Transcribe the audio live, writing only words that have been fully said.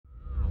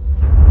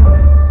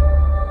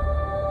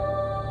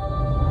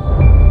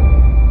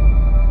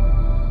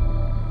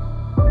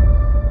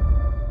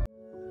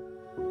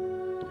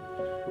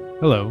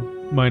Hello,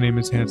 my name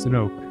is Hanson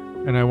Oak,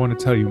 and I want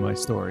to tell you my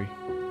story.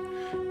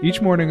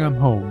 Each morning I'm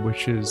home,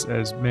 which is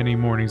as many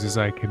mornings as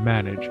I can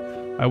manage.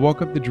 I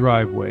walk up the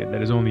driveway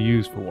that is only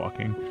used for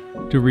walking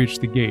to reach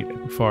the gate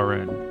at the far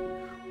end.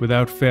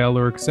 Without fail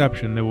or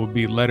exception, there will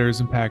be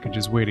letters and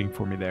packages waiting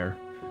for me there.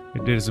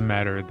 It doesn't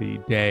matter the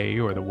day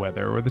or the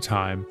weather or the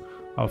time,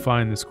 I'll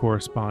find this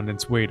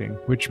correspondence waiting,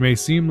 which may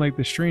seem like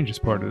the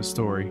strangest part of the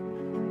story,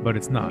 but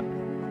it's not.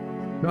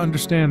 To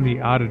understand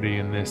the oddity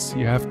in this,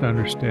 you have to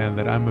understand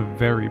that I'm a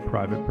very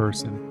private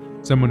person,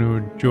 someone who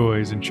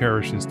enjoys and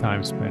cherishes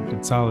time spent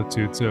in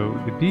solitude, so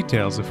the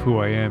details of who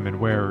I am and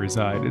where I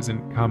reside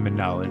isn't common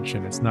knowledge,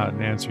 and it's not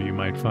an answer you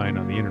might find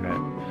on the internet.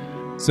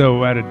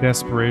 So, out of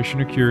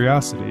desperation or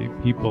curiosity,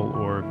 people,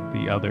 or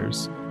the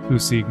others, who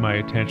seek my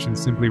attention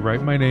simply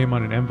write my name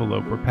on an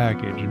envelope or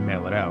package and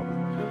mail it out.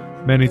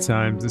 Many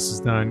times this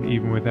is done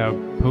even without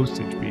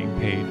postage being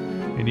paid,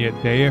 and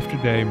yet day after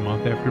day,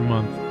 month after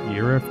month,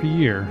 year after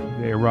year,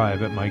 they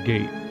arrive at my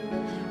gate.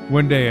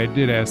 One day I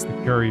did ask the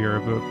courier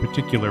of a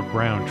particular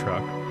brown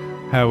truck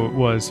how it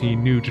was he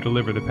knew to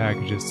deliver the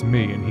packages to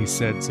me, and he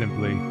said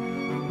simply,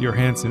 "You're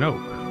Hanson Oak.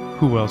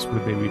 Who else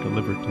would they be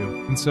delivered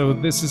to?" And so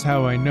this is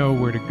how I know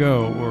where to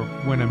go or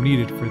when I'm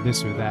needed for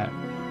this or that.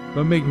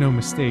 But make no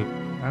mistake,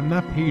 I'm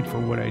not paid for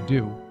what I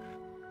do.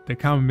 The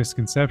common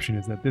misconception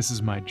is that this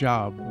is my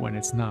job when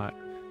it's not.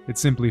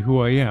 It's simply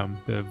who I am,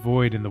 the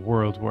void in the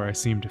world where I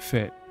seem to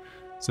fit.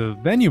 So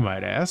then you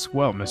might ask,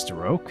 well,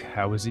 Mr. Oak,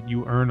 how is it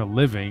you earn a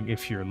living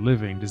if your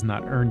living does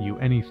not earn you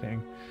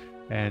anything?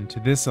 And to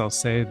this I'll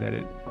say that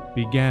it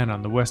began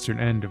on the western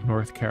end of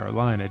North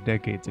Carolina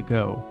decades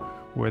ago,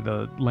 where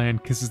the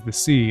land kisses the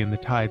sea and the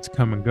tides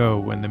come and go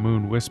when the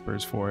moon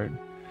whispers for it.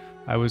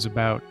 I was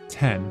about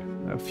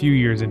 10, a few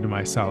years into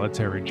my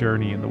solitary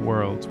journey in the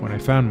world, when I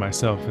found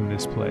myself in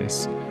this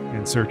place,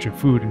 in search of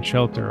food and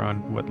shelter on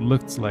what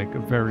looked like a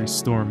very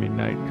stormy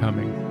night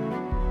coming.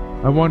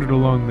 I wandered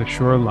along the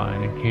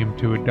shoreline and came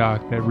to a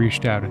dock that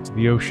reached out into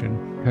the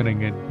ocean,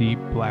 cutting a deep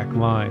black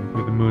line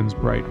through the moon's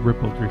bright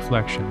rippled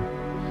reflection.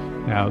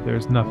 Now,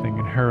 there's nothing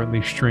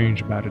inherently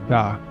strange about a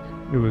dock.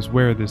 It was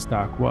where this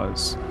dock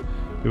was.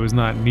 It was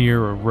not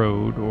near a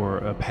road or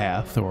a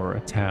path or a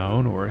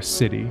town or a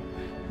city.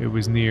 It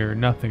was near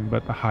nothing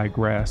but the high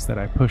grass that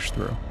I pushed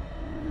through.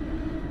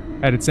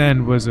 At its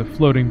end was a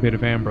floating bit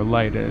of amber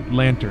light, a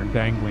lantern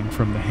dangling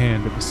from the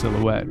hand of a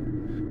silhouette.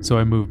 So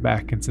I moved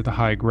back into the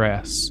high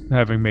grass,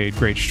 having made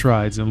great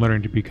strides in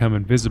learning to become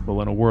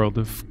invisible in a world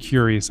of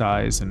curious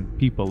eyes and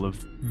people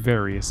of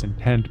various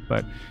intent,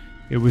 but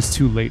it was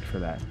too late for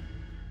that.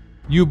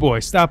 "You boy,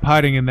 stop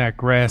hiding in that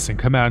grass and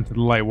come out into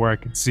the light where I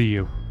can see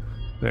you."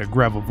 The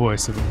gravel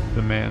voice of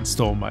the man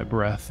stole my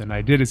breath, and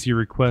I did as he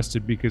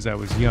requested because I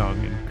was young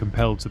and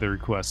compelled to the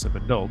requests of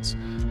adults.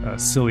 A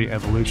silly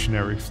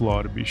evolutionary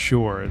flaw to be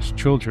sure, as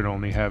children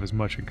only have as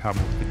much in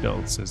common with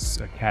adults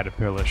as a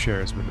caterpillar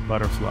shares with a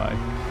butterfly.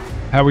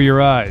 "How are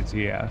your eyes?"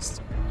 he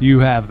asked. "Do you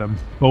have them?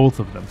 Both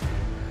of them?"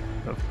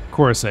 Of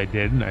course I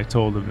did, and I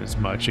told him as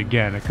much,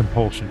 again a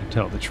compulsion to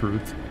tell the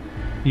truth.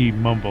 He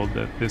mumbled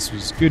that this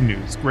was good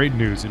news, great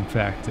news in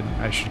fact, and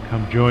I should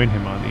come join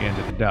him on the end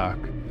of the dock.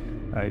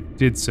 I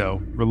did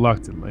so,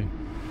 reluctantly.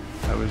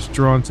 I was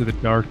drawn to the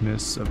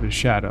darkness of his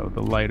shadow,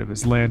 the light of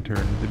his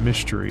lantern, the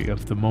mystery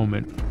of the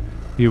moment.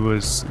 He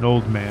was an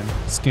old man,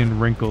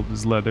 skin wrinkled,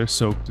 his leather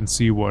soaked in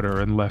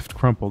seawater and left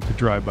crumpled to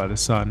dry by the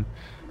sun.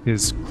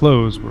 His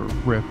clothes were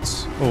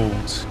ripped,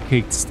 old,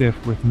 caked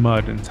stiff with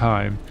mud and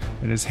time,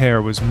 and his hair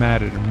was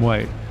matted and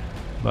white.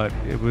 But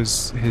it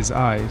was his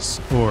eyes,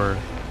 or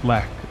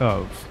lack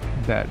of,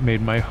 that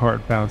made my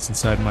heart bounce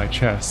inside my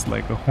chest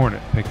like a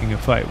hornet picking a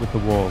fight with the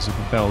walls of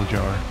a bell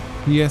jar.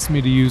 He asked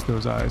me to use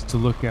those eyes to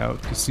look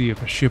out to see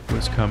if a ship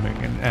was coming,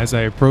 and as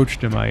I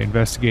approached him I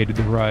investigated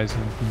the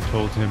horizon and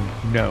told him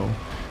no.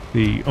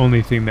 The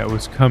only thing that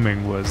was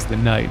coming was the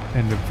night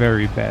and a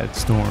very bad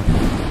storm.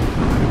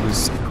 It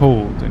was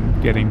cold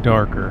and getting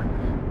darker.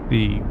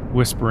 The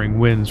whispering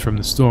winds from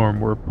the storm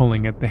were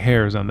pulling at the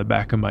hairs on the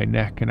back of my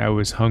neck, and I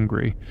was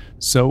hungry,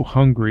 so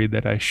hungry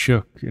that I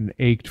shook and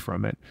ached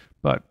from it.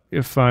 But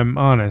if I'm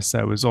honest,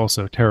 I was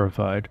also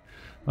terrified.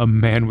 A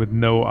man with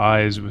no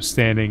eyes was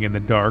standing in the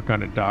dark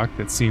on a dock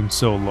that seemed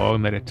so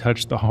long that it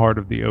touched the heart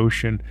of the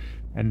ocean,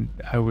 and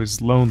I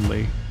was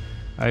lonely.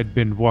 I had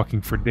been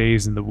walking for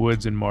days in the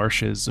woods and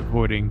marshes,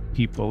 avoiding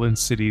people in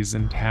cities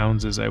and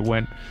towns as I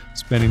went,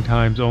 spending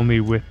times only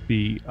with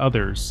the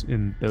others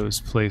in those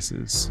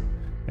places,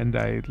 and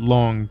I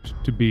longed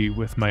to be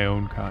with my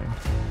own kind.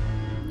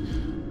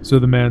 So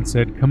the man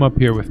said, "Come up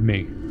here with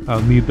me.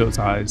 I'll need those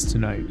eyes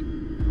tonight."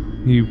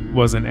 He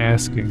wasn't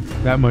asking,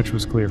 that much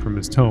was clear from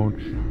his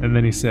tone, and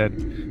then he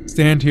said,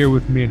 "Stand here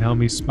with me and help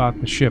me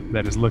spot the ship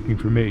that is looking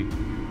for me.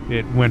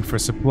 It went for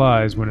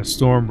supplies when a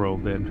storm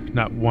rolled in,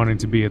 not wanting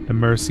to be at the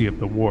mercy of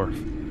the wharf.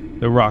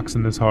 The rocks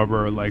in this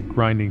harbor are like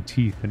grinding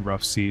teeth in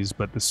rough seas,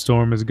 but the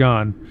storm is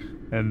gone,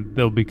 and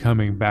they'll be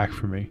coming back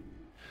for me."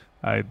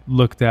 I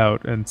looked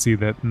out and see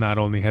that not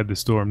only had the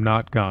storm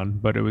not gone,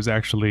 but it was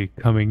actually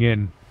coming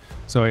in.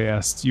 So I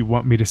asked, "You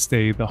want me to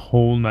stay the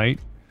whole night?"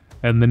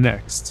 "And the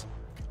next?"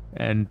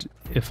 And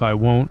if I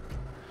won't,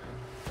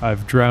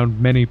 I've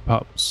drowned many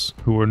pups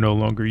who are no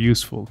longer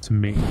useful to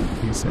me,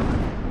 he said.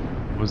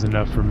 It was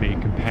enough for me,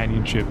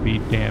 companionship be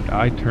damned.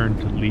 I turned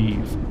to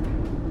leave,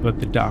 but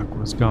the dock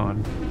was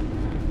gone.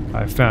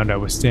 I found I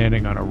was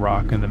standing on a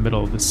rock in the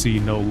middle of the sea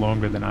no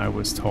longer than I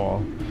was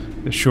tall.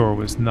 The shore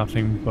was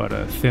nothing but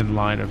a thin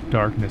line of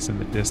darkness in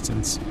the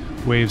distance.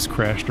 Waves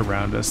crashed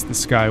around us. The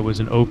sky was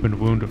an open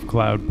wound of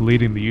cloud,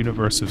 bleeding the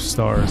universe of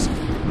stars.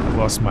 I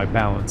lost my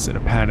balance in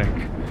a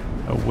panic,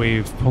 a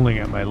wave pulling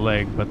at my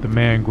leg, but the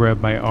man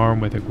grabbed my arm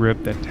with a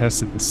grip that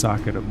tested the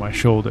socket of my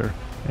shoulder,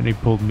 and he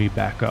pulled me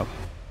back up.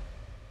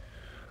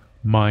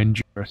 Mind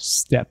your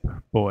step,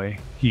 boy.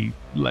 He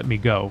let me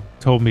go,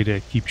 told me to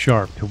keep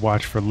sharp, to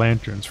watch for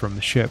lanterns from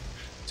the ship,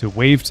 to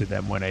wave to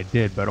them when I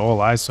did, but all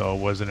I saw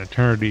was an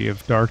eternity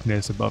of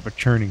darkness above a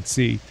churning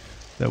sea.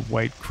 The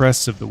white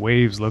crests of the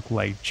waves looked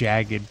like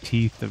jagged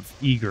teeth of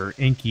eager,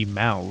 inky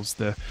mouths.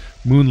 The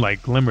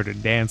moonlight glimmered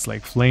and danced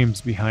like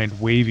flames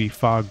behind wavy,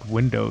 fogged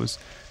windows.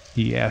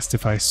 He asked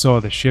if I saw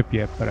the ship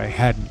yet, but I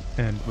hadn't,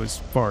 and was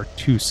far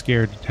too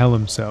scared to tell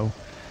him so.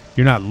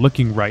 "You're not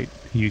looking right."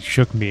 He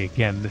shook me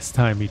again. This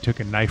time he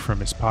took a knife from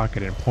his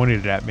pocket and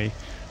pointed it at me.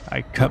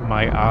 I cut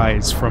my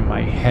eyes from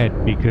my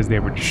head because they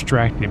were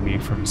distracting me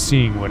from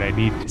seeing what I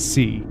need to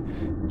see.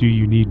 "Do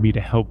you need me to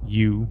help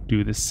you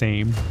do the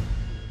same?"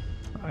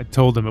 I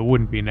told him it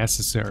wouldn't be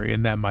necessary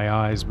and that my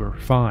eyes were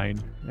fine,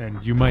 and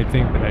you might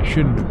think that I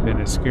shouldn't have been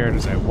as scared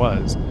as I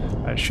was.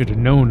 I should have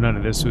known none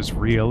of this was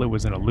real, it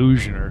was an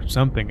illusion or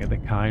something of the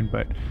kind,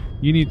 but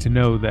you need to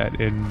know that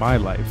in my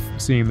life,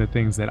 seeing the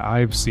things that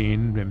I've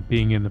seen and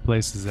being in the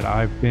places that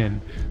I've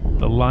been,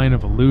 the line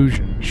of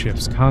illusion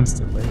shifts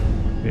constantly.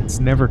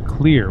 It's never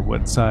clear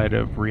what side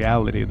of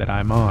reality that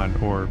I'm on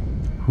or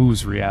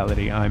whose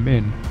reality I'm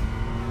in.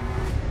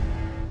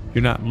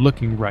 "You're not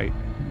looking right."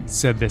 He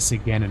said this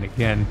again and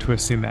again,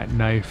 twisting that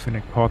knife, and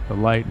it caught the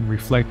light and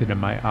reflected in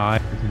my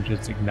eyes and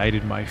just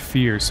ignited my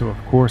fear, so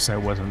of course I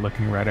wasn't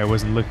looking right. I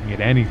wasn't looking at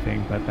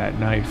anything but that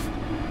knife,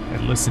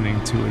 and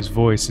listening to his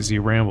voice as he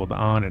rambled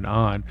on,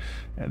 and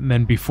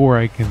then before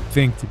I can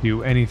think to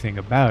do anything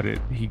about it,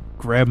 he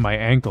grabbed my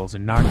ankles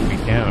and knocked me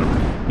down.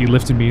 He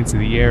lifted me into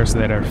the air so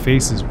that our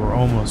faces were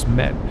almost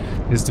met.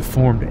 His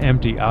deformed,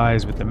 empty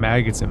eyes with the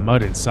maggots and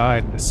mud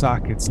inside the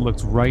sockets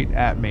looked right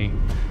at me.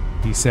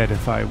 He said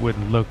if I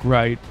wouldn't look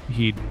right,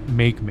 he'd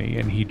make me,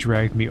 and he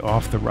dragged me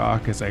off the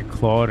rock as I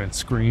clawed and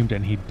screamed,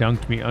 and he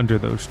dunked me under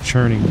those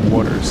churning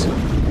waters.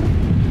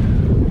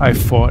 I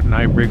fought and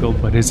I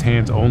wriggled, but his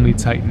hands only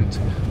tightened.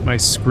 My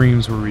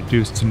screams were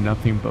reduced to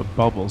nothing but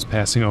bubbles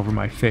passing over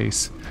my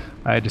face.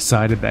 I had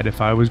decided that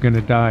if I was going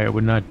to die, I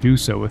would not do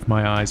so with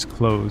my eyes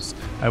closed.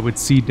 I would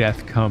see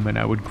death come, and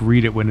I would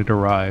greet it when it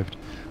arrived.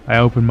 I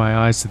opened my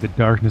eyes to the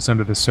darkness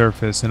under the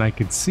surface, and I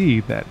could see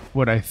that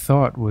what I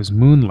thought was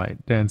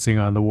moonlight dancing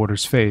on the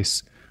water's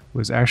face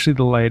was actually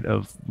the light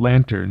of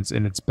lanterns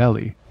in its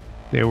belly.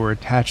 They were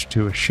attached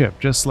to a ship,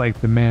 just like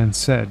the man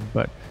said,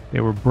 but they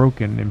were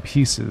broken in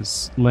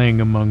pieces, laying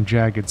among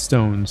jagged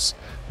stones.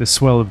 The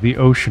swell of the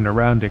ocean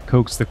around it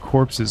coaxed the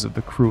corpses of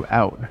the crew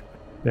out.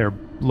 Their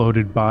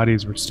bloated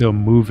bodies were still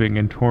moving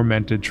and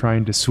tormented,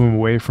 trying to swim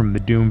away from the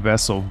doomed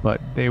vessel,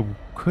 but they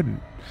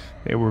couldn't.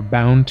 They were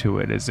bound to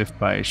it as if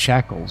by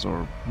shackles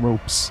or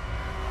ropes.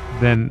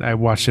 Then I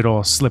watched it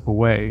all slip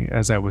away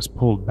as I was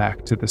pulled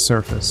back to the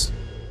surface.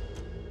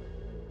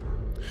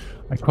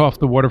 I coughed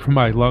the water from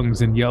my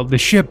lungs and yelled, "The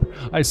ship!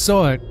 I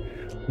saw it!"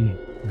 He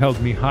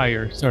held me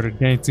higher, started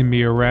dancing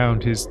me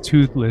around, his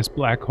toothless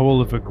black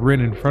hole of a grin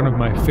in front of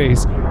my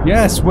face.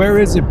 "Yes, where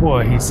is it,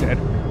 boy?" he said,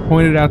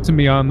 pointed out to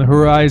me on the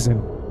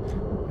horizon.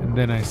 And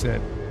then I said,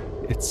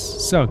 "It's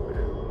sunk.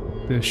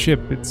 The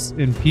ship, it's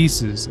in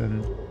pieces,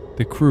 and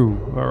the crew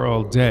are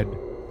all dead."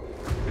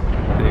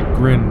 The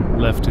grin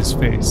left his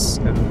face,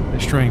 and the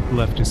strength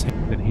left his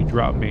hand, and he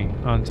dropped me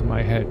onto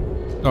my head.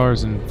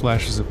 Stars and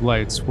flashes of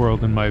light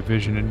swirled in my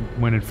vision, and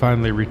when it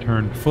finally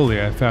returned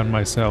fully, I found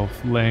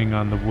myself laying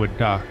on the wood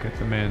dock at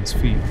the man's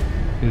feet.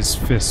 His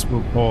fists were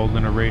balled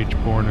in a rage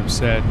born of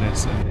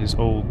sadness, and his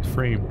old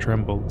frame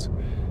trembled.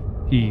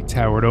 He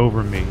towered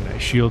over me, and I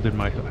shielded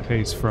my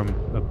face from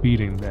a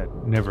beating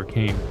that never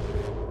came.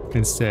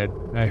 Instead,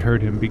 I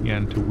heard him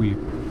begin to weep.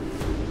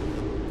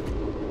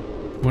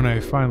 When I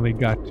finally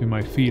got to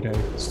my feet, I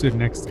stood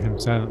next to him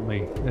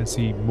silently as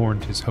he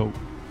mourned his hope.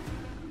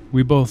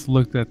 We both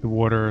looked at the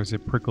water as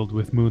it prickled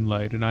with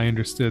moonlight, and I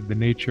understood the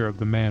nature of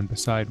the man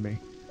beside me,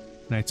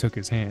 and I took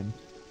his hand.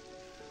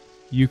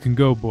 "You can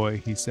go,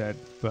 boy," he said,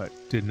 but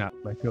did not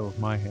let go of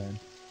my hand.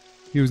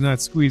 He was not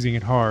squeezing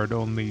it hard,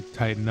 only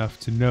tight enough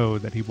to know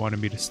that he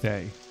wanted me to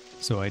stay,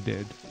 so I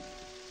did.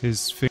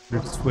 His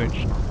fingers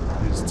twitched,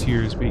 his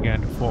tears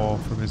began to fall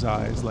from his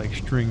eyes like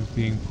strings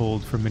being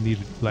pulled from a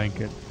knitted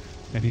blanket,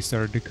 and he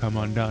started to come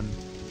undone.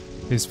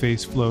 His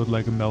face flowed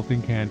like a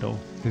melting candle.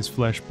 His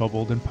flesh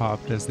bubbled and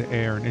popped as the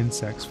air and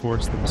insects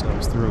forced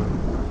themselves through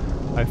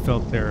it. I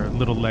felt their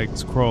little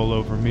legs crawl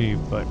over me,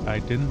 but I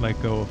didn't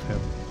let go of him.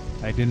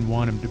 I didn't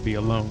want him to be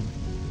alone.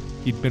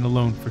 He'd been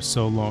alone for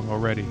so long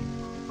already.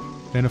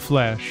 Then a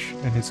flash,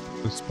 and his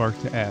clothes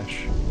sparked to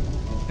ash,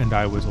 and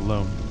I was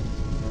alone.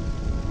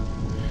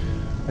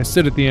 I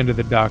stood at the end of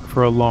the dock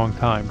for a long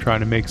time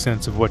trying to make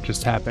sense of what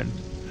just happened.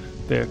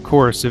 The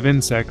chorus of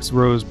insects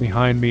rose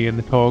behind me in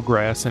the tall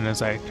grass, and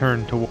as I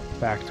turned to walk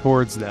back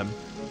towards them,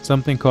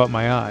 something caught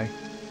my eye.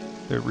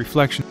 The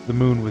reflection of the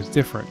moon was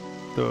different.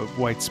 The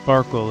white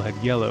sparkle had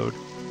yellowed,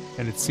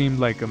 and it seemed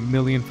like a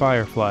million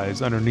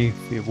fireflies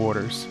underneath the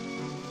waters.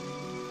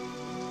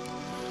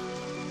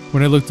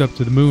 When I looked up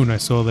to the moon, I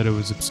saw that it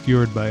was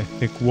obscured by a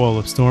thick wall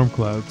of storm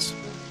clouds.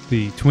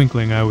 The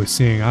twinkling I was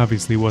seeing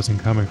obviously wasn't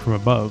coming from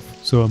above,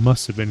 so it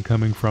must have been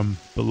coming from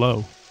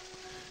below.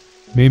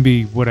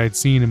 Maybe what I'd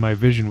seen in my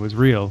vision was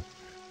real,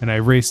 and I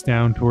raced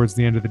down towards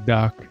the end of the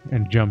dock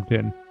and jumped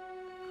in.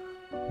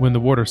 When the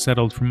water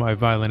settled from my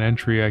violent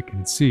entry, I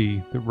could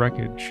see the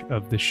wreckage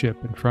of the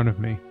ship in front of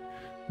me.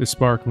 The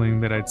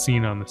sparkling that I'd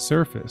seen on the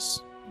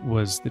surface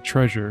was the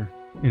treasure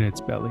in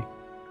its belly.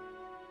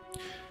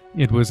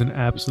 It was an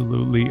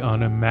absolutely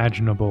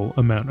unimaginable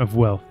amount of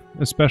wealth,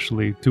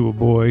 especially to a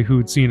boy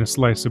who'd seen a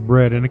slice of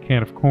bread and a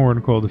can of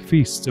corn called a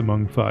feast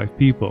among 5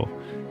 people,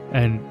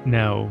 and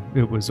now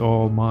it was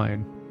all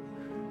mine.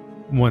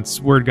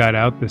 Once word got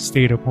out, the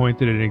state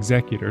appointed an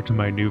executor to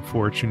my new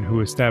fortune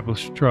who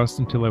established trust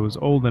until I was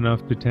old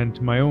enough to tend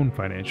to my own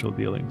financial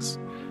dealings.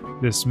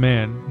 This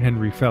man,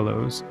 Henry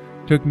Fellows,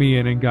 took me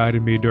in and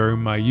guided me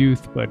during my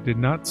youth, but did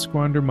not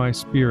squander my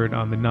spirit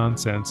on the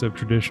nonsense of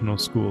traditional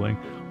schooling,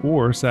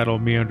 or saddle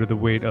me under the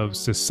weight of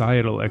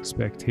societal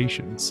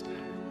expectations.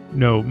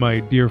 No,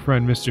 my dear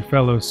friend Mr.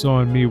 Fellows saw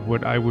in me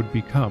what I would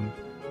become,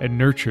 and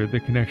nurtured the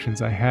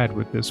connections I had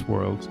with this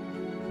world,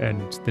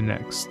 and the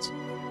next.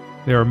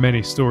 There are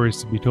many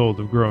stories to be told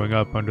of growing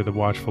up under the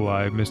watchful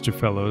eye of Mr.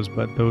 Fellows,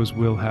 but those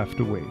will have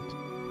to wait.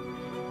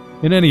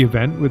 In any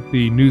event, with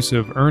the noose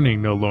of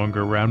earning no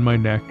longer around my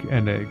neck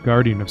and a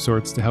guardian of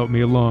sorts to help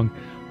me along,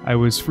 I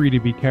was free to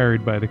be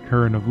carried by the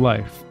current of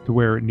life to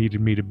where it needed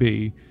me to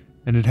be,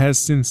 and it has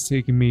since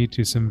taken me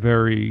to some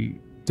very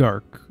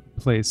dark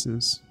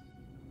places.